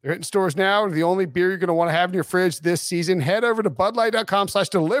 They're hitting stores now. The only beer you're going to want to have in your fridge this season. Head over to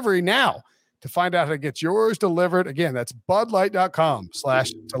budlight.com/delivery now to find out how to get yours delivered. Again, that's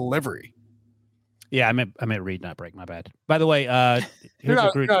budlight.com/delivery. Yeah, I meant read, not break. My bad. By the way, you're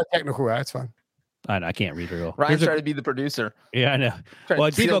not a technical guy. It's fine. I can't read real. Ryan's trying to be the producer. Yeah, I know. Well,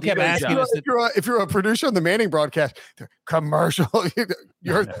 Debo kept asking us. If you're a producer on the Manning broadcast, commercial.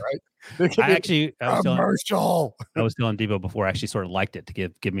 You heard that, right? I was telling Debo before I actually sort of liked it to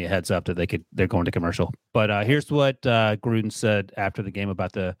give me a heads up that they're going to commercial. But here's what Gruden said after the game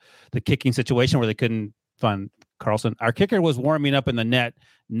about the kicking situation where they couldn't find Carlson. Our kicker was warming up in the net.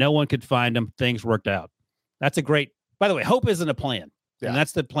 No one could find him. Things worked out. That's a great. By the way, hope isn't a plan. Yeah. And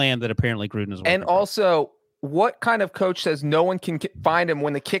that's the plan that apparently Gruden is working. And also, what kind of coach says no one can find him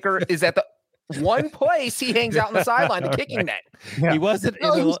when the kicker is at the one place he hangs out on the sideline, the kicking net? Yeah. He wasn't in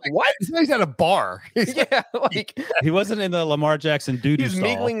the what? He's at a bar. Yeah, like he wasn't in the Lamar Jackson doo-doo He's stall.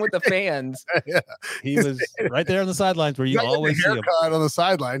 mingling with the fans. Yeah. He was right there on the sidelines where you always see him. On the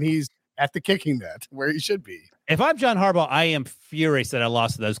sideline, he's at the kicking net where he should be. If I'm John Harbaugh, I am furious that I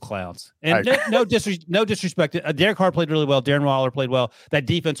lost to those clowns. And no disrespect. Derek Carr played really well. Darren Waller played well. That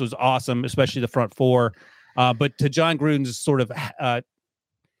defense was awesome, especially the front four. But to John Gruden's sort of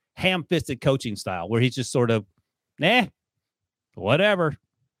ham-fisted coaching style, where he's just sort of, whatever.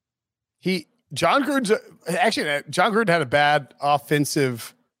 John Gruden had a bad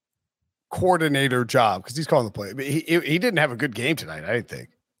offensive coordinator job because he's calling the play. But he didn't have a good game tonight, I didn't think.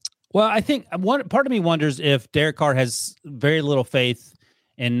 Well, I think one part of me wonders if Derek Carr has very little faith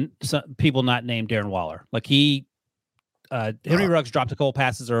in some people not named Darren Waller. Like Henry Ruggs dropped a couple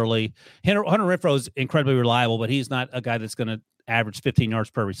passes early. Hunter Renfrow is incredibly reliable, but he's not a guy that's going to average 15 yards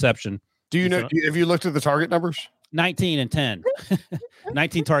per reception. Do you know? Have you looked at the target numbers? 19 and 10,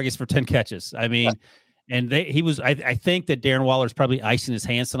 19 targets for 10 catches. I mean, and he was. I think that Darren Waller is probably icing his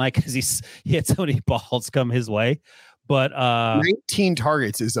hands tonight because he had so many balls come his way. But 19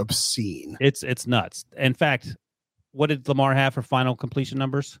 targets is obscene. It's nuts. In fact, what did Lamar have for final completion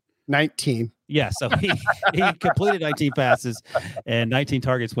numbers? 19. Yeah, so he completed 19 passes, and 19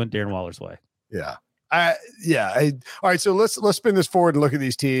 targets went Darren Waller's way. Yeah, all right. So let's spin this forward and look at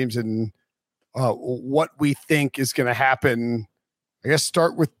these teams and what we think is going to happen. I guess we'll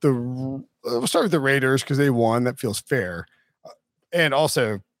start with the Raiders because they won. That feels fair. And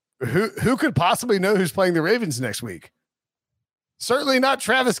also, who could possibly know who's playing the Ravens next week? Certainly not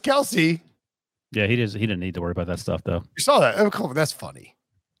Travis Kelce. Yeah, he didn't need to worry about that stuff though. You saw that? Oh, that's funny.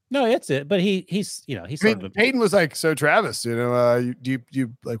 No, that's it. But he's Peyton was like, so Travis, do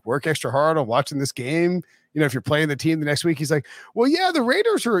you like work extra hard on watching this game? If you're playing the team the next week, he's like, well, yeah, the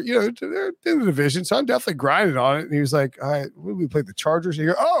Raiders are, they're in the division, so I'm definitely grinding on it. And he was like, all right, we play the Chargers. And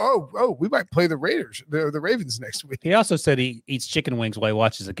you go, oh, we might play the Raiders, the Ravens next week. He also said he eats chicken wings while he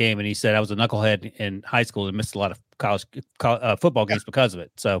watches a game, and he said I was a knucklehead in high school and missed a lot of college football games because of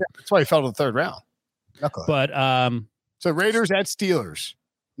it. So that's why he fell to the third round. Knucklehead. But so Raiders at Steelers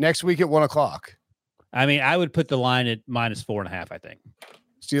next week at 1:00. I mean, I would put the line at -4.5. I think.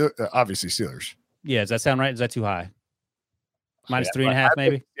 Obviously Steelers. Yeah, does that sound right? Is that too high? -3.5,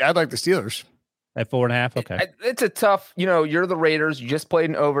 maybe? Yeah, I'd like the Steelers. At 4.5? Okay. It's a tough, you're the Raiders. You just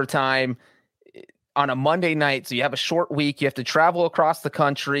played in overtime on a Monday night, so you have a short week. You have to travel across the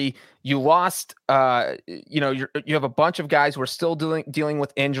country. You lost, you have a bunch of guys who are still dealing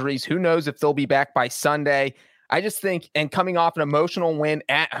with injuries. Who knows if they'll be back by Sunday? I just think, and coming off an emotional win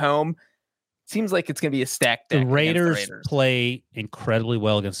at home, seems like it's going to be a stacked deck. The Raiders play incredibly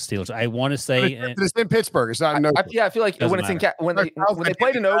well against the Steelers. I want to say it's in Pittsburgh. It's not in Oakland. I feel like when it's in when they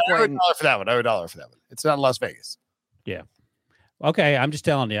played in Oakland, $1 for that one. $1 for that one. It's not in Las Vegas. Yeah. Okay, I'm just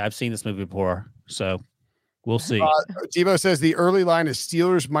telling you. I've seen this movie before, so we'll see. Debo says the early line is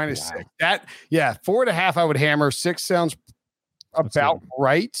Steelers -6. That 4.5. I would hammer. 6 sounds about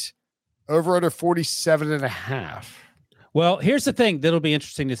right. Over under 47.5. Well, here's the thing that'll be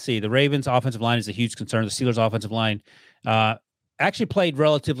interesting to see. The Ravens' offensive line is a huge concern. The Steelers' offensive line actually played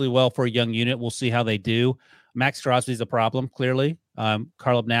relatively well for a young unit. We'll see how they do. Max Crosby is a problem, clearly.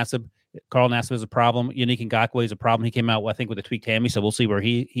 Carl Nassib is a problem. Yannick Ngakoue is a problem. He came out, I think, with a tweaked hammy, so we'll see where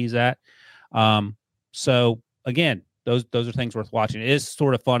he's at. So, again, those are things worth watching. It is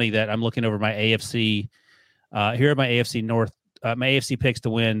sort of funny that I'm looking over my AFC. Here are my AFC North, my AFC picks to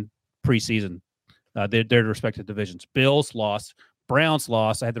win preseason. Their respective divisions. Bills lost. Browns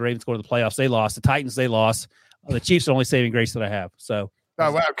lost. I had the Ravens go to the playoffs. They lost. The Titans, they lost. The Chiefs are the only saving grace that I have. So,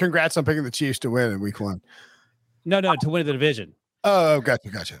 wow, congrats on picking the Chiefs to win in week 1. No, to win the division. Oh,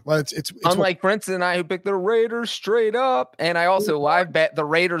 gotcha. Well, it's unlike Brinson and I, who picked the Raiders straight up, and I also live bet the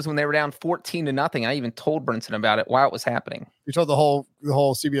Raiders when they were down 14-0. I even told Brinson about it while it was happening. You told the whole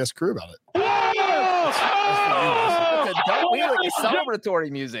CBS crew about it. celebratory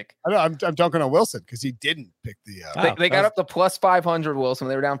music. I know. I'm dunking on Wilson because he didn't pick the. They got up to plus 500, Wilson.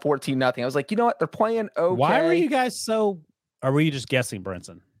 They were down 14-0. I was like, you know what? They're playing okay. Why were you guys so? Or were you just guessing,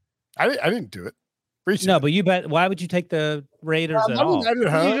 Brinson? I didn't do it. No, but you bet. Why would you take the Raiders at all?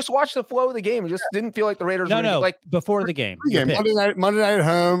 You just watched the flow of the game. You just didn't feel like the Raiders were like before the game. Monday night at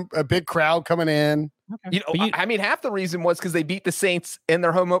home, a big crowd coming in. Okay. I mean, half the reason was because they beat the Saints in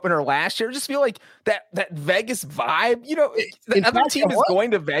their home opener last year. I just feel like that Vegas vibe. The other team is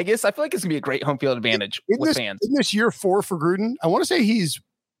going to Vegas. I feel like it's gonna be a great home field advantage with fans. In this year 4 for Gruden, I want to say he's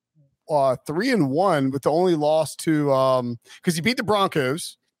 3-1 with the only loss to because he beat the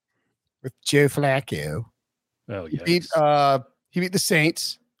Broncos with Joe Flacco. Oh yeah. He beat the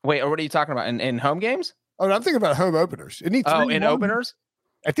Saints. Wait, what are you talking about? In home games? Oh, no, I'm thinking about home openers. In openers?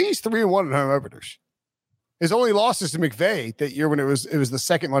 I think he's 3-1 in home openers. His only loss is to McVay that year when it was the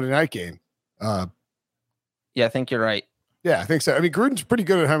second Monday night game. Yeah, I think you're right. Yeah, I think so. I mean, Gruden's pretty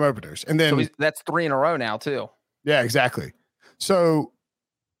good at home openers, and then that's 3 in a row now too. Yeah, exactly. So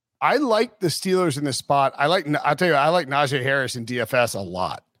I like the Steelers in this spot. I like Najee Harris in DFS a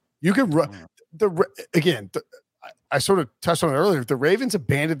lot. You can run I sort of touched on it earlier. The Ravens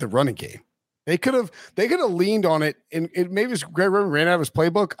abandoned the running game. They could have leaned on it, and maybe Greg Roman ran out of his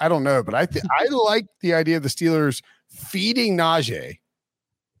playbook. I don't know, but I like the idea of the Steelers feeding Najee.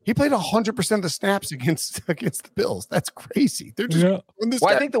 He played 100% of the snaps against the Bills. That's crazy. They're just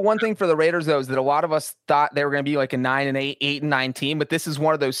I think the one thing for the Raiders though is that a lot of us thought they were going to be like a 9-8, 8-9 team, but this is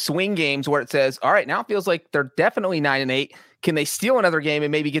one of those swing games where it says, all right, now it feels like they're definitely 9-8. Can they steal another game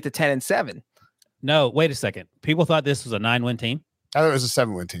and maybe get to 10-7? No, wait a second. People thought this was a 9-win team. I thought it was a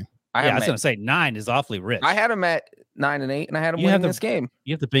 7-win team. I was going to say 9 is awfully rich. I had them at 9-8, and I had them winning this game.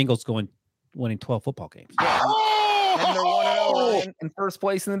 You have the Bengals winning 12 football games. Yeah. And they're 1-0 in first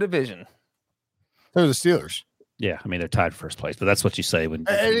place in the division. They're the Steelers. Yeah, I mean they're tied first place, but that's what you say when.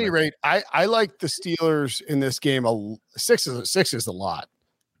 At any rate, I like the Steelers in this game. 6 is a lot,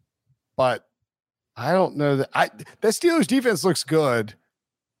 but I don't know that the Steelers defense looks good.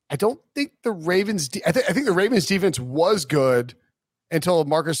 I don't think the Ravens. I think the Ravens defense was good until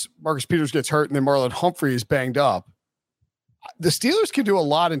Marcus Peters gets hurt and then Marlon Humphrey is banged up. The Steelers can do a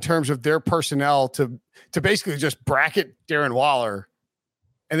lot in terms of their personnel to basically just bracket Darren Waller,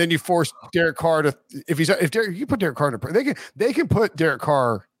 and then you force Derek Carr to you put Derek Carr under they can put Derek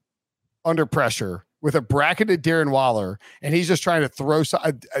Carr under pressure with a bracketed Darren Waller, and he's just trying to throw.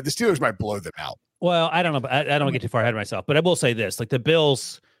 The Steelers might blow them out. Well, I don't know. I don't want to get too far ahead of myself, but I will say this: like the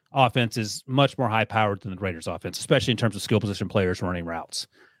Bills' offense is much more high powered than the Raiders' offense, especially in terms of skill position players running routes.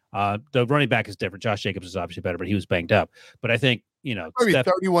 The running back is different. Josh Jacobs is obviously better, but he was banged up. But I think,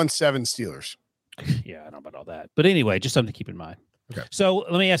 31-7 Steelers. Yeah, I don't know about all that. But anyway, just something to keep in mind. Okay. So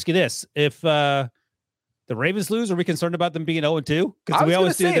let me ask you this. If the Ravens lose, are we concerned about them being 0-2? Because we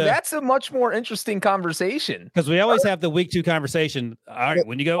always say that's a much more interesting conversation. Because we always have the week 2 conversation. All right,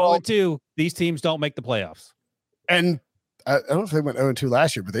 when you go 0-2, these teams don't make the playoffs. And I don't know if they went 0-2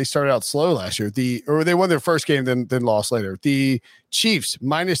 last year, but they started out slow last year. Or they won their first game, then lost later. The Chiefs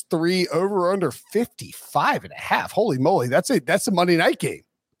 -3 over under 55.5. Holy moly, that's a Monday night game.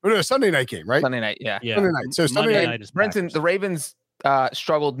 Or no, a Sunday night game, right? Sunday night, yeah. Sunday night. So Sunday night is Brenton, the Ravens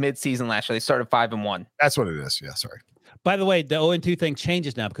struggled mid-season last year. They started 5-1. That's what it is. Yeah, sorry. By the way, the 0-2 thing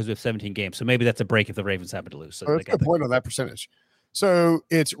changes now because we have 17 games. So maybe that's a break if the Ravens happen to lose. So that's a good point on that percentage. So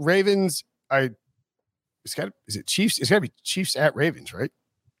it's Ravens. Is it Chiefs? It's got to be Chiefs at Ravens, right?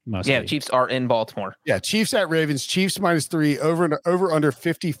 Must be. Chiefs are in Baltimore. Yeah, Chiefs at Ravens. Chiefs -3 over under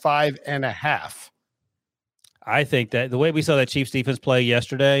 55.5. I think that the way we saw that Chiefs defense play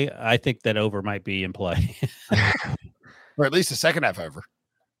yesterday, I think that over might be in play. Or at least the second half over.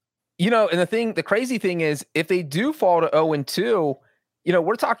 And the crazy thing is, if they do fall to 0-2,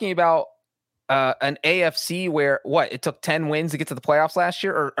 we're talking about an AFC where it took 10 wins to get to the playoffs last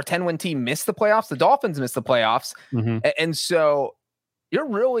year, or a 10-win team missed the playoffs. The Dolphins missed the playoffs. Mm-hmm. And so you're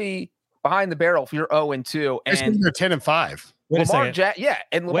really behind the barrel if you're 0-2. And you're 10-5. Lamar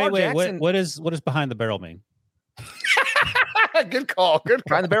Jackson. What does behind the barrel mean? Good call.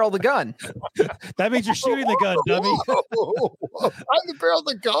 Behind the barrel of the gun. That means you're shooting the gun, dummy. Behind the barrel of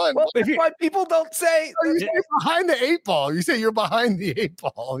the gun. Well, that's why people don't say. You say behind the 8 ball. You say you're behind the 8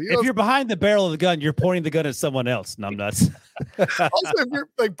 ball. If you're behind the barrel of the gun, you're pointing the gun at someone else. Numbnuts. Also, if you're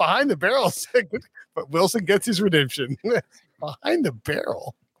like behind the barrel, but Wilson gets his redemption. Behind the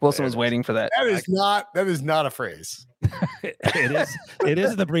barrel. Wilson was waiting for that. That is not a phrase. It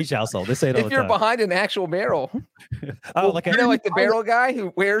is in the Breach household. They say it all the time. If you're behind an actual barrel. Like the barrel guy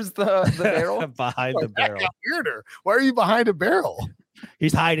who wears the barrel? Behind the barrel. Weirder. Why are you behind a barrel?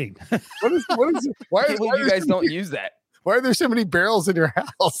 He's hiding. What is it? Why you guys don't use that? Why are there so many barrels in your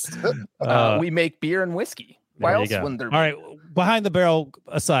house? We make beer and whiskey. Why else wouldn't there be? All right, behind the barrel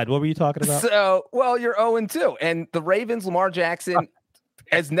aside, what were you talking about? So, well, you're 0-2, and the Ravens, Lamar Jackson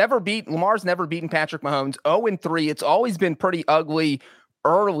Lamar's never beaten Patrick Mahomes. 0-3. It's always been pretty ugly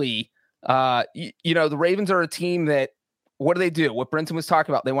early. The Ravens are a team that, what do? What Brinson was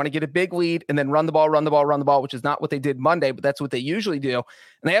talking about. They want to get a big lead and then run the ball, which is not what they did Monday, but that's what they usually do.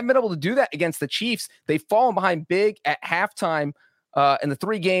 And they haven't been able to do that against the Chiefs. They've fallen behind big at halftime. In the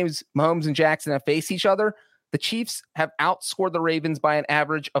 3 games Mahomes and Jackson have faced each other, the Chiefs have outscored the Ravens by an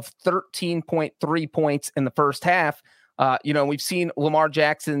average of 13.3 points in the first half. We've seen Lamar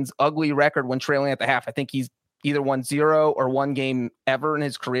Jackson's ugly record when trailing at the half. I think he's either won 0 or 1 game ever in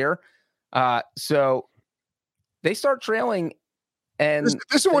his career. So they start trailing, and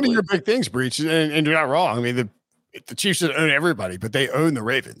this is one of your big things, Breach, and you're not wrong. I mean, the Chiefs should own everybody, but they own the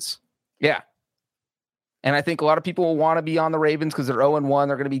Ravens. Yeah. And I think a lot of people will want to be on the Ravens because they're 0-1.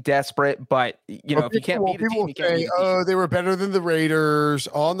 They're going to be desperate. But, if you can't beat a team, you can't beat a team. They were better than the Raiders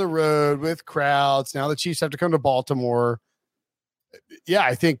on the road with crowds. Now the Chiefs have to come to Baltimore. Yeah,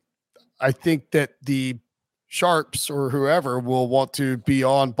 I think that the Sharps or whoever will want to be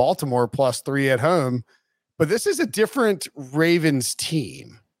on Baltimore +3 at home. But this is a different Ravens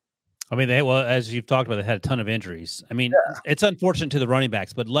team. I mean, as you've talked about, they had a ton of injuries. I mean, It's unfortunate to the running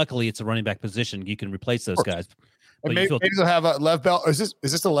backs, but luckily it's a running back position. You can replace those guys. And maybe they'll have a Lev Bell. Is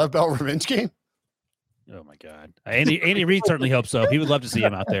this a Lev Bell revenge game? Oh my God. Andy Reid certainly hopes so. He would love to see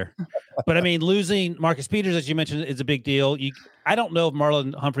him out there. But I mean, losing Marcus Peters, as you mentioned, is a big deal. I don't know if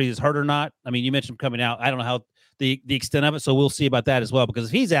Marlon Humphrey is hurt or not. I mean, you mentioned him coming out. I don't know how the extent of it, so we'll see about that as well. Because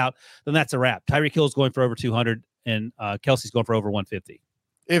if he's out, then that's a wrap. Tyreek Hill's going for over 200, and Kelsey's going for over 150.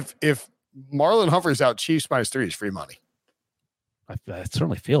 If Marlon Humphrey's out, Chiefs -3 is free money. I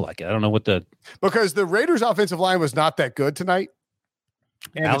certainly feel like it. I don't know because the Raiders' offensive line was not that good tonight.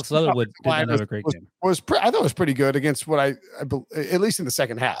 And Alex Leatherwood didn't have a great game. I thought it was pretty good against what I at least in the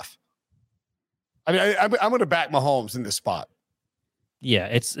second half. I mean, I'm going to back Mahomes in this spot.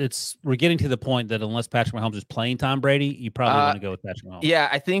 Yeah, we're getting to the point that unless Patrick Mahomes is playing Tom Brady, you probably want to go with Patrick Mahomes. Yeah,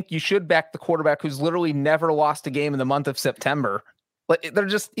 I think you should back the quarterback who's literally never lost a game in the month of September. But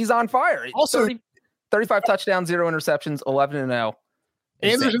he's on fire. Also, 35 touchdowns, 0 interceptions, 11-0.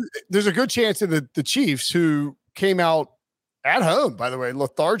 And there's a good chance that the Chiefs, who came out at home, by the way,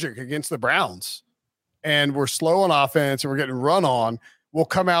 lethargic against the Browns, and were slow on offense and we're getting run on, will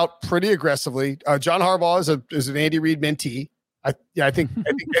come out pretty aggressively. John Harbaugh is an Andy Reid mentee. I think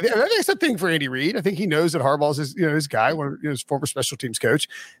that's a thing for Andy Reid. I think he knows that Harbaugh's his guy, his former special teams coach.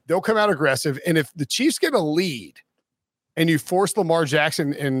 They'll come out aggressive, and if the Chiefs get a lead, and you force Lamar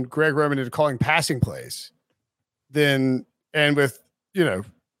Jackson and Greg Roman into calling passing plays, then with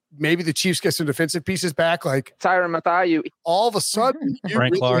maybe the Chiefs get some defensive pieces back, like Tyrann Mathieu. All of a sudden, you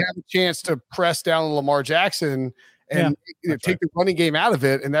really have a chance to press down Lamar Jackson and take the running game out of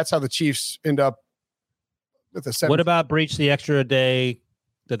it, and that's how the Chiefs end up. What about breach the extra day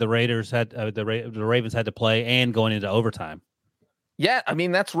that the Raiders had, the Ravens had to play, and going into overtime? Yeah, I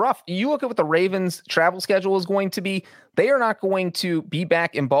mean, that's rough. You look at what the Ravens' travel schedule is going to be. They are not going to be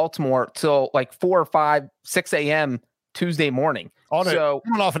back in Baltimore till like 4 or 5, 6 a.m. Tuesday morning. Coming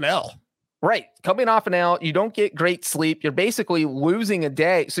off an L. Right. Coming off an L, you don't get great sleep. You're basically losing a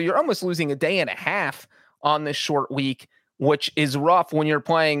day. So you're almost losing a day and a half on this short week, which is rough when you're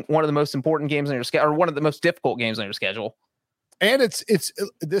playing one of the most important games on your schedule, or one of the most difficult games on your schedule. And it's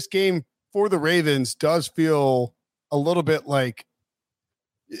this game for the Ravens does feel a little bit like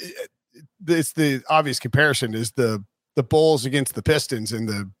it's the obvious comparison is the Bulls against the Pistons in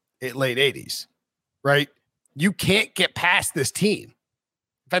the late 80s, right? You can't get past this team.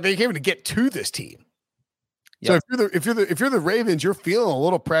 In fact, they can't even get to this team. Yep. So if you're the Ravens, you're feeling a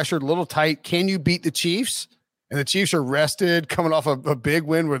little pressured, a little tight. Can you beat the Chiefs? And the Chiefs are rested, coming off a big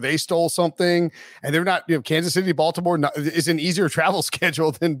win where they stole something, and they're not. Kansas City, Baltimore is an easier travel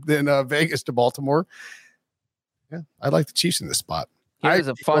schedule than Vegas to Baltimore. Yeah, I like the Chiefs in this spot. Here's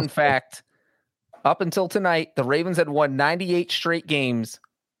a fun fact: up until tonight, the Ravens had won 98 straight games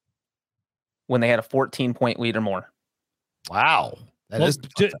when they had a 14-point lead or more. Wow,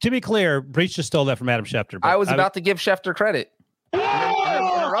 to be clear, Breach just stole that from Adam Schefter. I was about to give Schefter credit.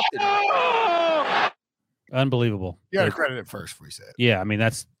 Interrupted me. Unbelievable. You got to credit it first before you say it. Yeah, I mean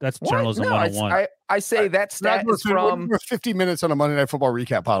that's journalism 101. I say that stat is from 50 minutes on a Monday Night Football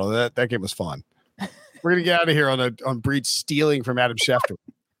recap bottle. That game was fun. We're gonna get out of here on Breach stealing from Adam Schefter.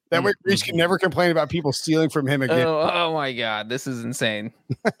 That way, Breach can never complain about people stealing from him again. Oh my God, this is insane.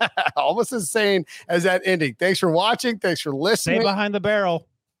 Almost as insane as that ending. Thanks for watching. Thanks for listening. Stay behind the barrel.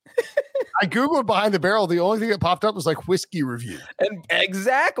 I Googled behind the barrel. The only thing that popped up was like whiskey review. And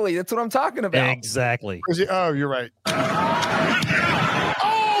exactly. That's what I'm talking about. Exactly. Oh, you're right. Oh,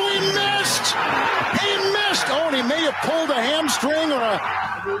 he missed. He missed. Oh, and he may have pulled a hamstring or a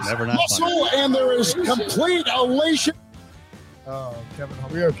muscle, and there is complete elation. Oh,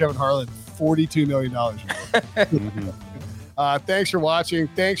 we owe Kevin Harlan $42 million. Thanks for watching.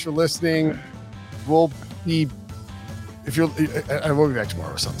 Thanks for listening. We'll be back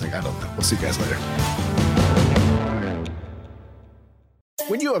tomorrow or something. I don't know. We'll see you guys later.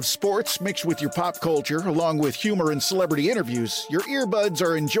 When you have sports mixed with your pop culture, along with humor and celebrity interviews, your earbuds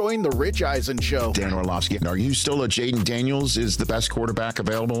are enjoying The Rich Eisen Show. Dan Orlovsky, are you still a Jaden Daniels is the best quarterback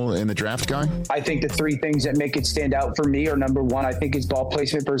available in the draft guy? I think the three things that make it stand out for me are, number one, I think his ball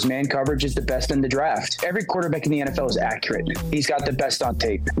placement versus man coverage is the best in the draft. Every quarterback in the NFL is accurate. He's got the best on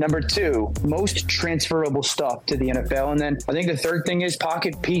tape. Number two, most transferable stuff to the NFL. And then I think the third thing is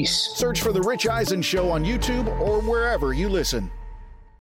pocket peace. Search for The Rich Eisen Show on YouTube or wherever you listen.